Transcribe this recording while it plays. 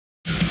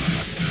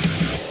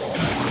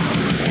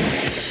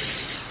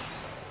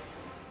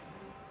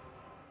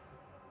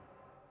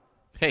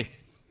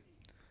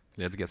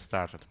Let's get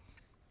started.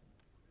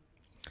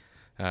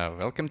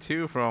 Welcome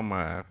to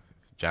from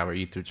Java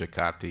EE to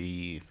Jakarta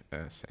EE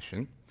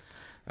session.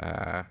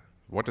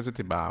 What is it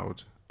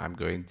about? I'm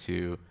going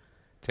to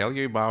tell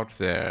you about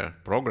the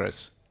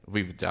progress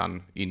we've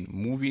done in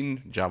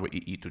moving Java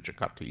EE to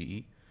Jakarta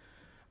EE.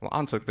 We'll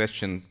answer the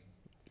question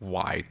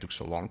why it took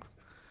so long,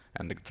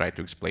 and try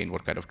to explain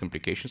what kind of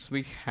complications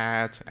we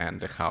had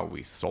and how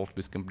we solved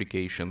this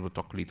complication. We'll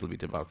talk a little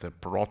bit about the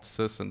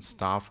process and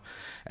stuff,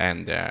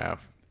 and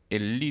a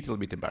little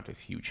bit about the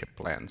future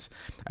plans.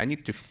 I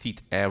need to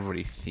fit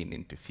everything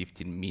into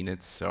 15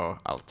 minutes, so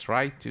I'll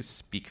try to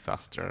speak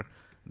faster.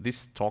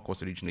 This talk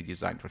was originally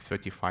designed for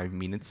 35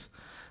 minutes.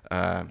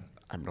 I'm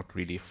not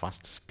really a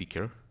fast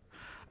speaker,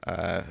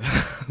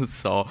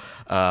 so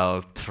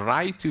I'll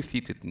try to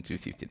fit it into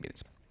 15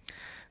 minutes.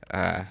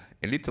 A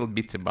little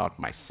bit about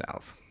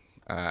myself.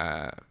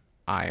 I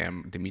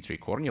am Dmitry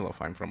Kornilov.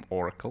 I'm from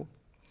Oracle.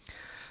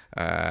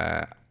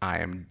 I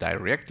am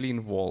directly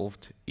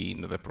involved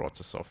in the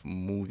process of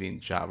moving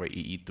Java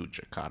EE to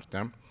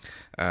Jakarta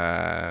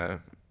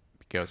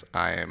because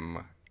I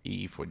am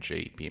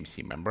EE4J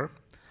PMC member.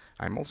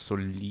 I'm also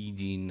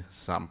leading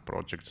some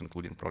projects,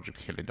 including Project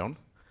Helidon.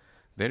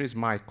 There is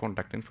my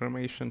contact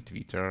information,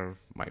 Twitter,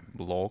 my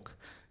blog,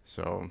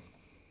 so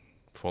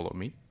follow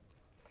me.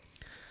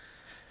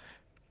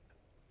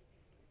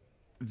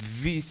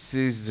 This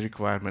is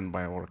requirement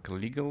by Oracle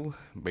Legal,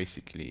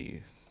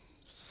 basically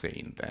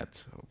saying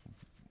that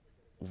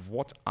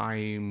what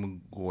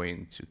I'm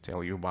going to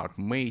tell you about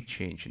may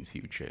change in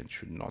future and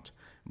should not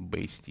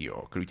base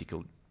your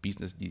critical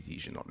business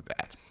decision on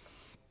that.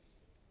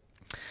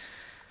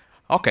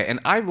 Okay, and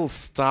I will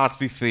start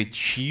with the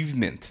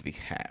achievement we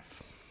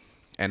have.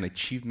 An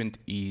achievement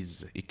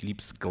is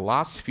Eclipse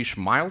Glassfish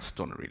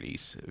milestone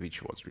release,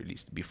 which was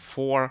released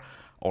before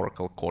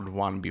Oracle Code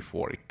 1,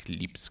 before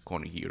Eclipse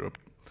Con Europe.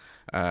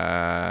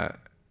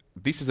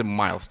 This is a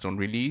milestone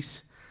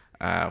release.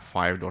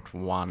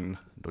 5.1.0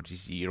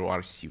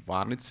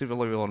 RC1. It's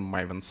available on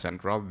Maven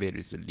Central. There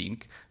is a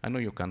link. I know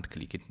you can't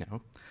click it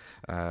now,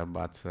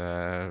 but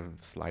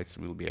slides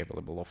will be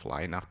available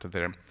offline after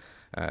the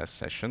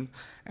session.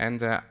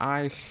 And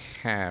I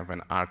have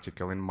an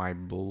article in my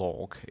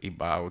blog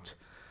about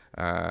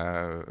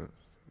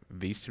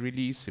this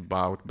release,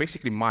 about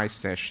basically my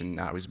session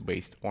now is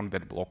based on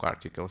that blog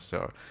article.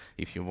 So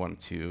if you want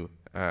to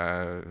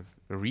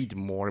read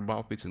more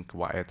about this in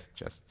quiet,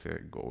 just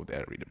go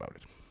there, read about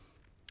it.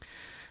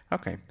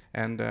 Okay,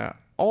 and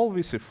all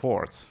this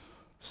effort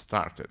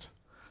started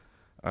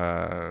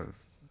a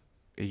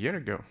year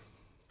ago,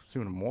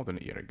 even more than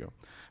a year ago.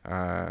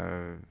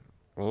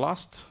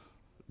 Last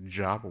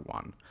Java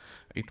 1,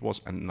 it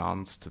was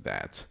announced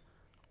that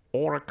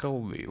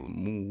Oracle will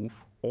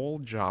move all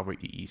Java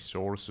EE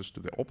sources to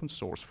the Open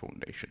Source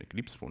Foundation,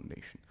 Eclipse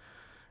Foundation,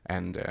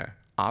 and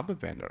other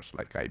vendors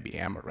like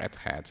IBM, Red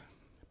Hat,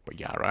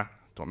 Payara,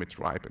 Tommy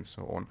Tribe, and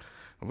so on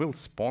will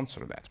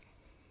sponsor that.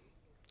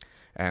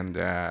 And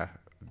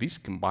this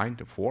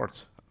combined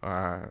effort,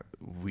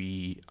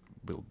 we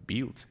will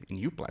build a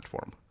new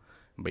platform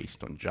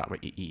based on Java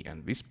EE,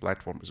 and this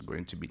platform is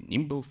going to be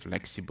nimble,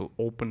 flexible,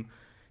 open,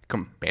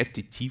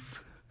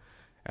 competitive,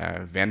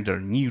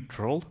 vendor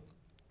neutral,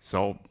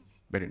 so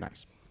very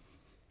nice.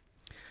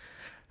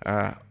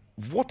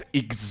 What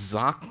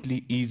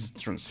exactly is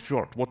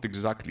transferred? What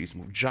exactly is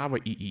moved? Java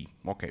EE.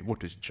 Okay,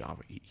 what is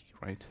Java EE,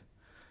 right?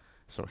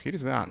 So here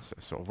is the answer.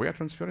 So we are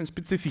transferring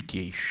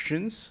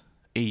specifications,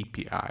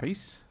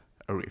 APIs,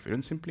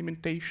 reference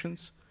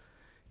implementations,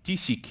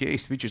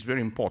 TCKs, which is very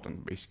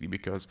important basically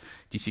because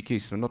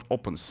TCKs were not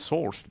open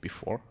sourced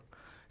before.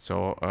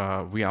 So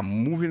we are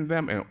moving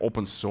them and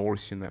open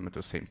sourcing them at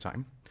the same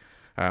time.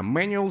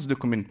 Manuals,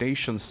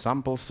 documentation,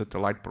 samples,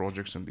 satellite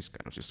projects, and this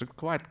kind of stuff.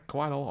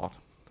 Quite a lot,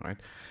 right?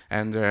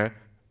 And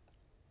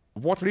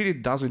what really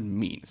does it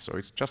mean? So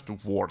it's just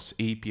words,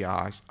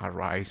 APIs,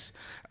 arrays.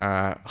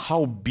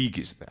 How big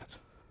is that?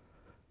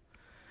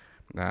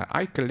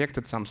 I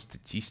collected some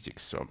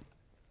statistics. So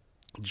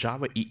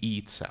Java EE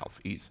itself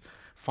is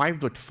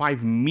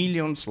 5.5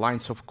 million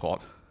lines of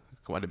code,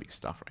 quite a big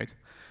stuff, right?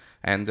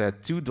 And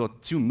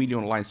 2.2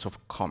 million lines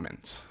of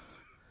comments.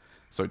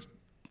 So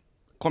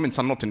comments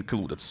are not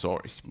included, so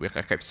we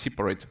have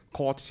separate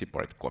code,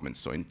 separate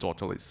comments. So in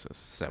total, it's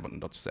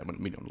 7.7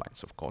 million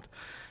lines of code,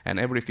 and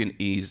everything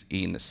is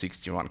in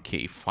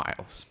 61K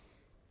files.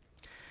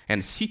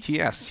 And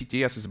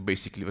CTS is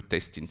basically the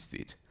testing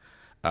suite.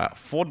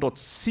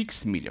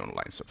 4.6 million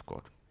lines of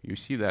code. You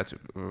see that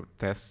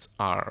test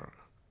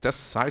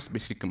size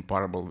basically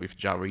comparable with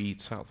Java EE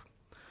itself.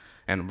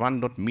 And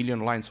 1 million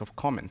lines of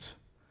comments.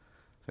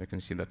 So you can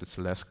see that it's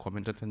less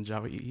commented than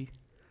Java EE.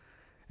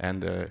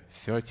 And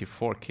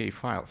 34K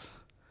files.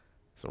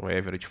 So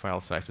average file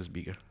size is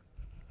bigger.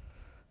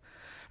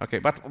 Okay,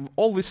 but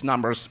all these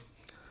numbers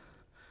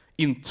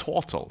in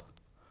total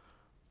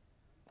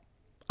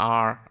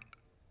are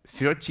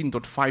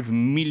 13.5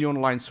 million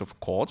lines of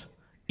code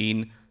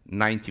in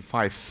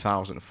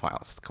 95,000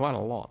 files. Quite a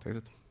lot, is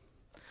it?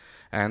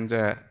 And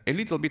a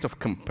little bit of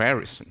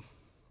comparison.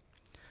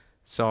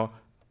 So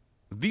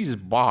this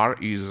bar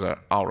is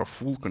our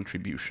full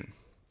contribution.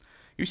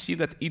 You see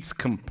that it's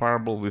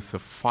comparable with the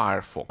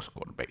Firefox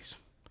code base.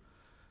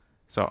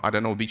 So I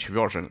don't know which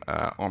version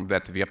on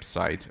that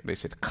website they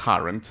said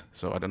current,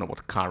 so I don't know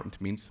what current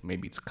means.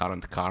 Maybe it's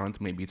current,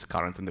 maybe it's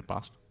current in the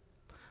past.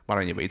 But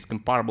anyway, it's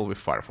comparable with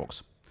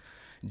Firefox.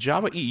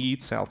 Java EE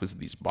itself is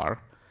this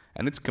bar,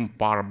 and it's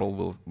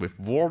comparable with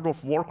World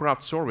of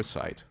Warcraft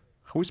server-side.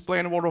 Who is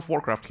playing World of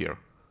Warcraft here?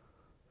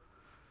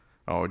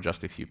 Oh,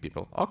 just a few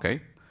people. Okay.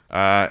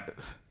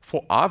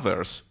 For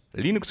others,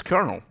 Linux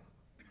kernel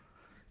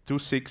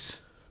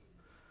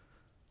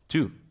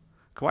 2.6.2.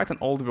 Quite an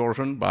old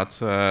version, but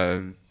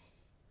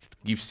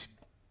gives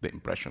the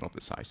impression of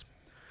the size.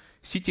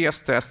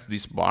 CTS test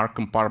this bar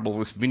comparable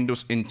with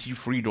Windows NT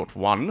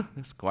 3.1.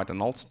 It's quite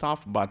an old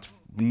stuff, but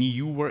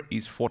newer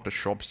is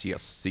Photoshop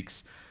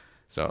CS6.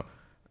 So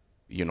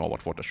you know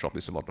what Photoshop,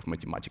 there's a lot of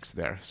mathematics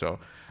there. So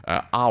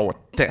our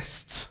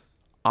tests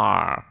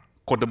are,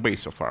 code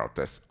base of our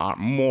tests are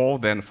more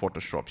than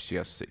Photoshop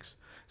CS6.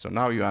 So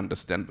now you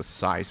understand the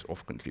size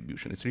of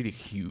contribution. It's really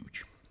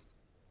huge.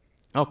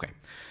 Okay,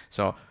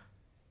 so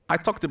I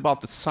talked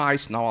about the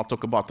size, now I'll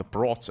talk about the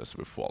process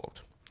we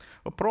followed.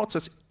 The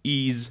process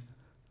is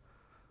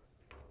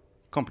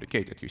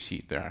complicated, you see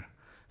it there.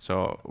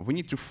 So we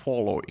need to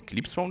follow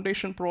Eclipse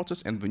Foundation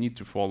process, and we need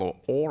to follow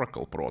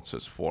Oracle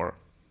process for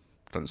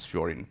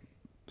transferring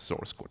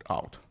source code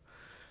out.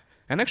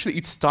 And actually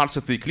it starts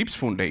at the Eclipse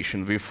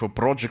Foundation with a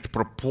project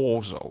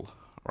proposal,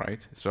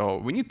 right? So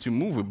we need to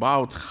move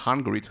about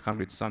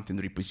 100 something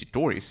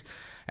repositories,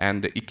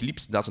 and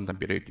Eclipse doesn't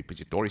operate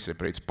repositories, it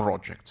operates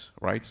projects,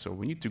 right? So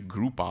we need to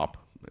group up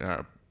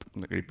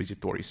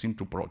repositories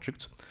into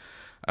projects.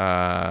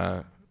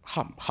 How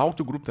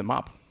to group them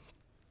up?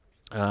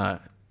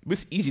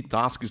 This easy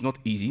task is not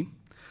easy,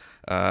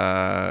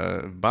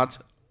 but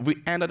we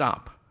ended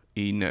up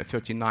in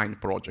 39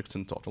 projects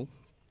in total.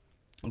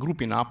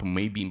 Grouping up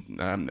maybe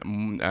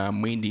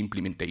mainly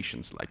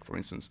implementations, like for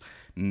instance,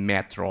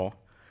 Metro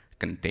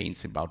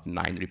contains about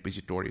 9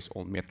 repositories,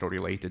 all Metro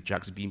related.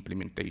 JSON-B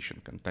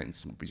implementation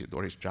contains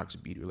repositories,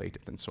 JSON-B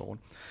related, and so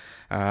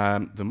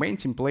on. The main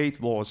template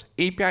was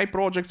API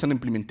projects and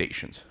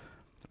implementations,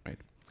 right?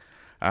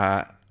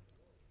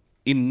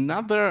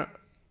 Another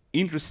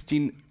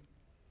interesting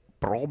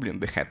problem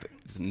they had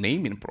is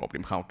naming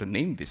problem, how to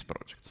name these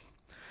projects.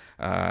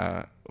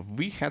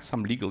 We had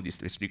some legal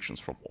restrictions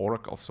from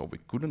Oracle, so we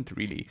couldn't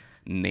really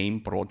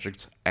name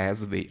projects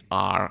as they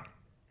are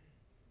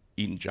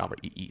in Java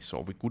EE.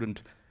 So we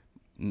couldn't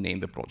name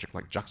the project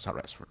like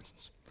JaxRS, for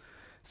instance.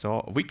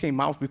 So we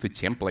came out with a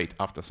template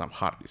after some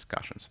hard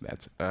discussions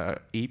that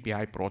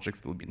API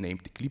projects will be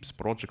named Eclipse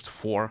projects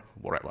for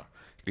whatever,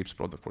 Eclipse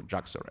project for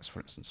JaxRS,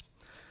 for instance.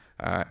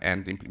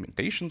 And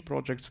implementation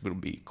projects will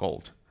be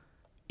called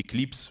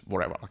Eclipse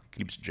whatever, like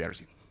Eclipse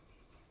Jersey.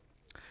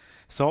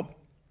 So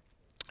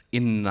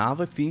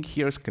another thing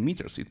here is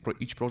committers.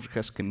 Each project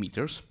has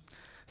committers.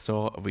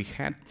 So we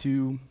had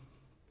to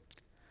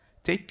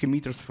take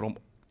committers from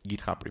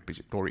GitHub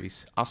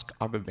repositories, ask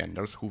other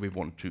vendors who we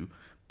want to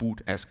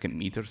put as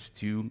committers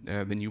to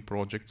the new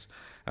projects,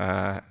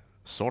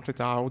 sort it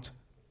out,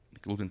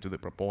 include into the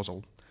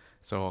proposal.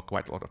 So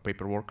quite a lot of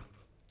paperwork.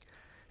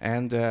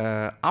 And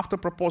after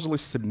proposal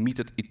is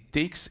submitted, it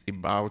takes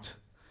about,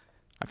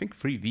 I think,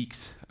 3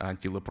 weeks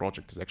until the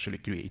project is actually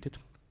created.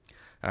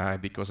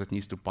 Because it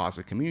needs to pass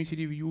the community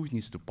review, it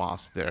needs to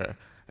pass the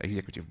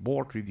executive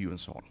board review, and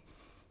so on.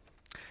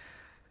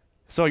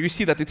 So you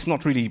see that it's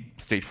not really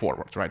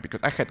straightforward, right?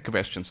 Because I had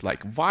questions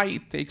like, why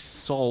it takes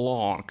so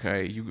long?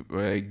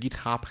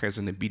 GitHub has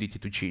an ability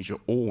to change the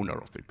owner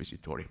of the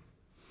repository.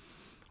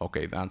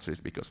 Okay, the answer is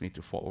because we need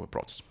to follow the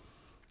process.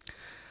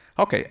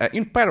 Okay,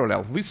 in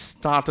parallel, we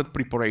started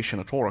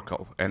preparation at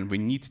Oracle, and we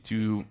need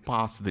to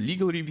pass the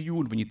legal review,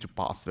 and we need to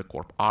pass the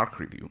corp arc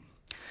review.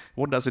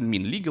 What does it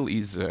mean? Legal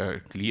is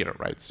clear,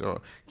 right?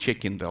 So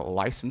checking the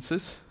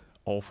licenses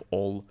of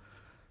all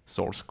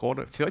source code,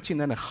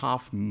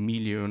 13.5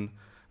 million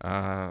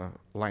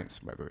lines,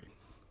 by the way.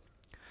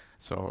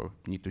 So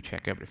need to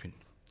check everything.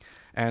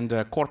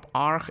 And corp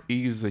arc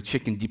is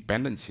checking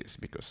dependencies,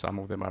 because some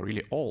of them are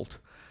really old.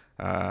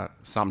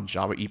 Some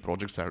Java EE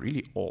projects are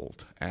really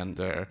old. And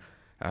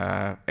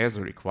as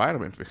a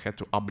requirement, we had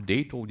to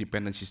update all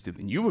dependencies to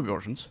the newer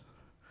versions.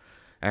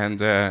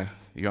 And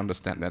you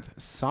understand that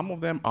some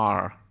of them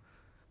are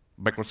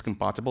backwards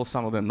compatible,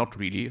 some of them not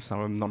really, some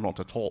of them not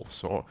at all.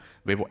 So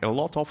there were a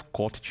lot of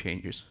code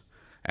changes,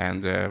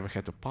 and we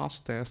had to pass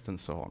tests and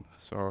so on.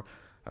 So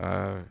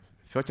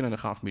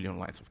 13.5 million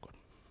lines of code.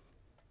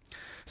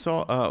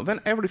 So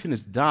when everything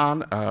is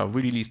done,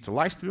 we released the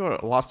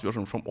last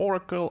version from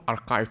Oracle,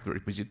 archived the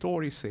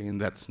repository, saying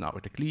that's now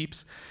at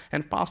Eclipse,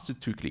 and passed it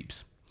to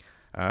Eclipse.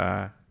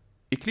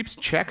 Eclipse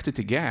checked it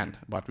again,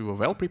 but we were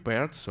well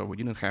prepared, so we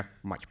didn't have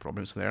much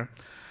problems there.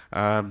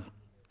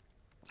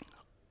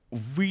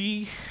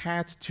 We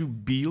had to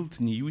build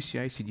new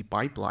CI/CD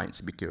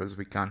pipelines because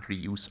we can't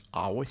reuse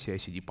our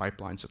CI/CD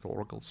pipelines at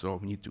Oracle, so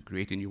we need to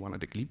create a new one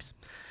at Eclipse.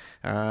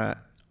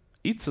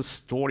 it's a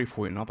story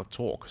for another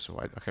talk, so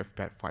I have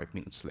 5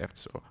 minutes left,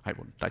 so I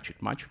won't touch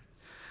it much.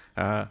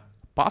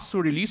 Pass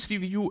through release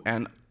review,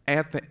 and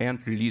at the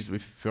end release the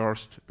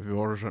first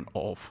version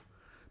of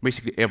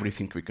basically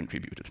everything we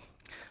contributed.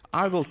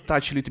 I will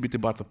touch a little bit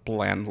about the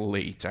plan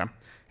later,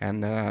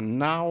 and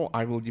now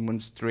I will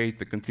demonstrate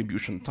the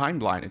contribution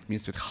timeline. It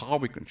means that how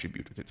we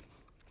contributed it.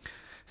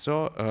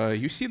 So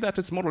you see that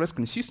it's more or less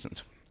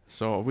consistent.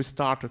 So we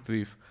started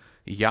with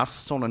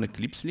JSON and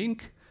Eclipse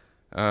link.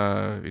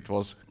 It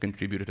was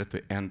contributed at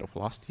the end of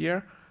last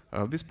year.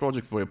 This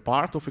project were a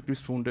part of Eclipse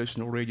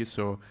Foundation already,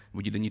 so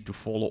we didn't need to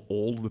follow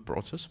all the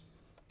process.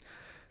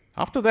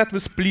 After that, we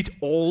split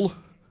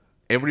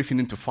everything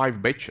into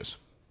 5 batches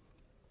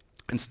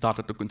and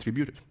started to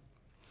contribute it.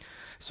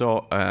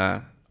 So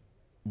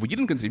we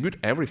didn't contribute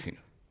everything.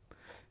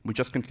 We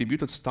just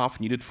contributed stuff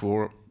needed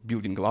for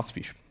building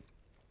Glassfish.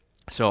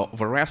 So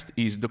the rest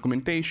is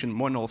documentation,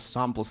 manuals,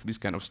 samples, this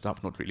kind of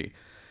stuff, not really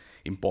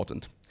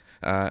important.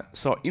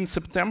 So in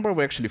September,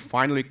 we actually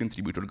finally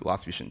contributed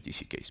Glassfish and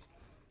TCKs.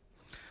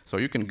 So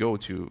you can go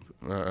to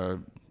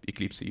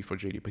Eclipse EE for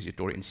J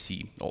repository and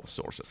see all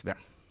sources there.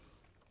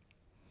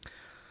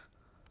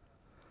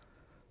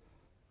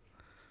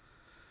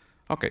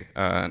 Okay,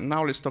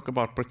 now let's talk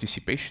about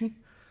participation.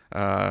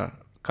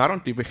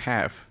 Currently, we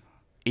have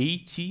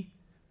 80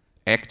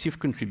 active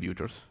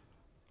contributors.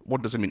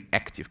 What does it mean,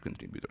 active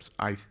contributors?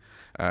 I've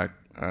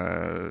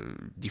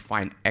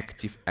defined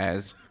active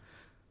as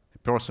a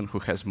person who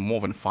has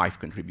more than 5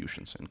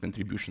 contributions. And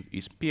contribution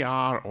is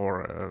PR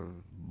or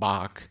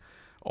bug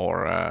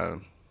or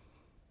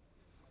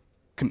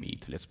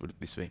commit, let's put it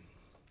this way.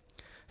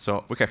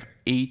 So we have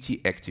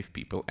 80 active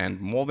people and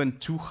more than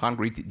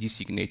 200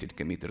 designated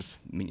committers,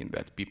 meaning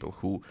that people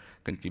who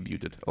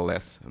contributed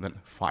less than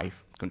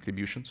 5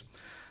 contributions.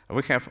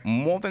 We have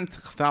more than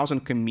 1,000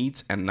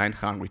 commits and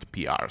 900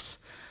 PRs.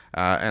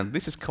 And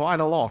this is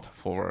quite a lot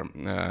for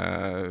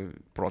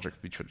projects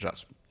which were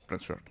just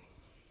transferred.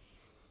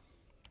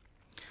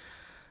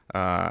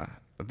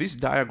 This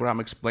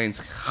diagram explains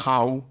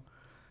how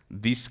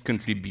these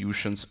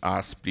contributions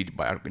are split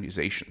by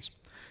organizations.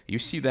 You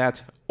see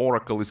that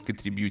Oracle is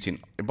contributing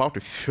about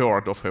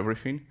 1/3 of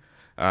everything.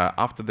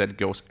 After that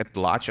goes at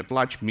large. At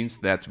large means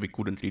that we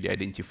couldn't really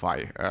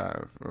identify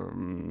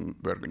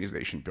the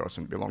organization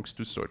person belongs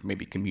to, so it may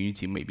be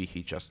community, maybe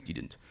he just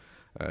didn't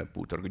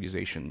put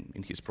organization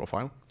in his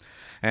profile.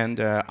 And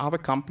other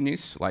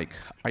companies like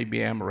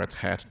IBM, Red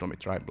Hat,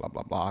 Dmitry, blah,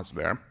 blah, blah is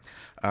there.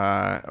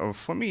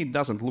 For me, it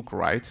doesn't look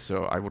right,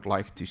 so I would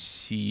like to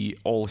see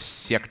all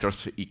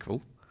sectors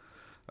equal.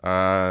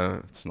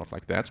 It's not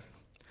like that.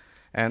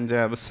 And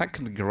the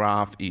second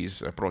graph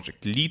is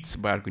project leads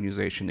by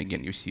organization.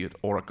 Again, you see that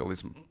Oracle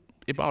is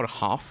about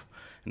half,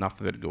 and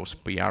after that goes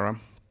PR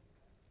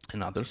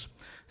and others.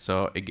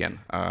 So again,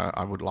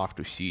 I would love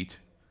to see it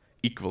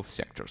equal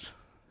sectors.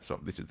 So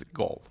this is the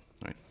goal,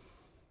 right?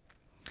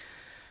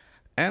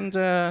 And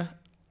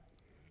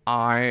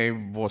I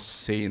was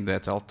saying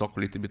that I'll talk a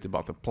little bit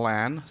about the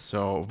plan.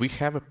 So we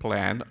have a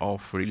plan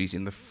of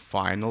releasing the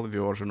final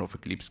version of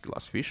Eclipse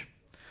Glassfish.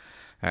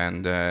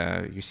 And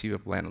you see the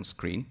plan on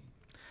screen.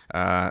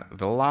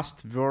 The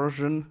last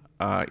version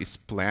is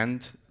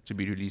planned to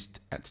be released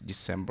at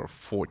December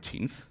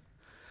 14th.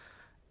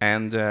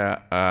 And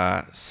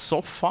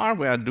so far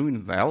we are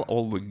doing well.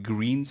 All the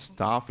green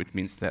stuff, it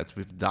means that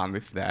we've done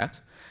with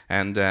that.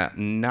 And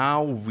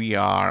now we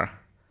are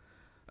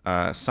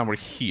somewhere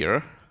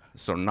here.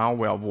 So now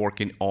we are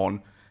working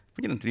on,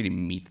 we didn't really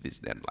meet this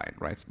deadline,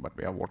 right? But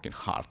we are working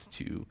hard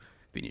to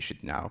finish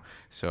it now.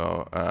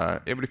 So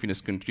everything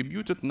is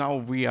contributed. Now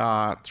we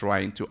are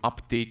trying to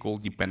uptake all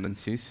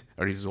dependencies,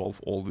 resolve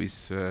all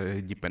these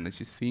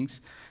dependencies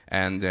things,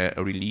 and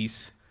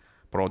release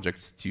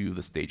projects to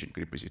the staging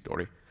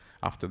repository.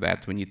 After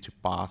that, we need to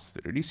pass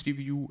the release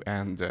review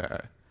and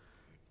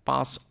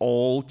pass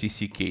all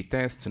TCK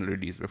tests and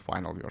release the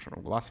final version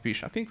of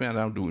Glassfish. I think we are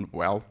now doing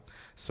well.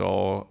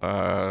 So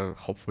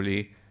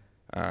hopefully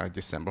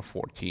December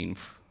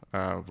 14th,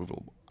 we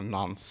will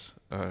announce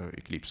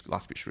Eclipse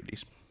Glassfish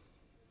release.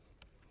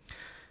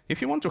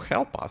 If you want to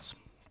help us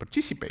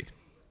participate,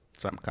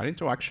 some kind of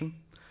interaction.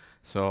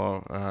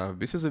 So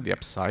this is a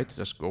website,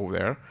 just go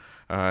there,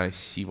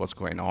 see what's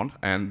going on.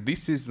 And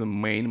this is the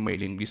main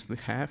mailing list we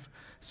have.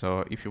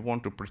 So if you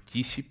want to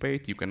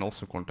participate, you can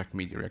also contact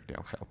me directly,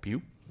 I'll help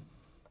you.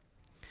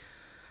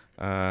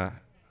 And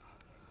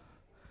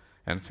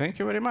thank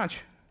you very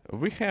much.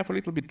 We have a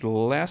little bit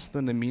less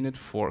than a minute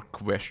for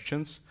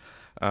questions.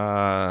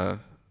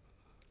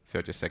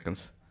 30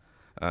 seconds.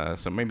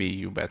 So maybe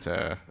you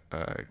better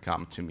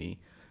come to me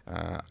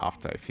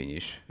after I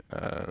finish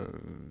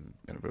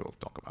and we will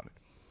talk about it.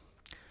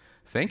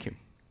 Thank you.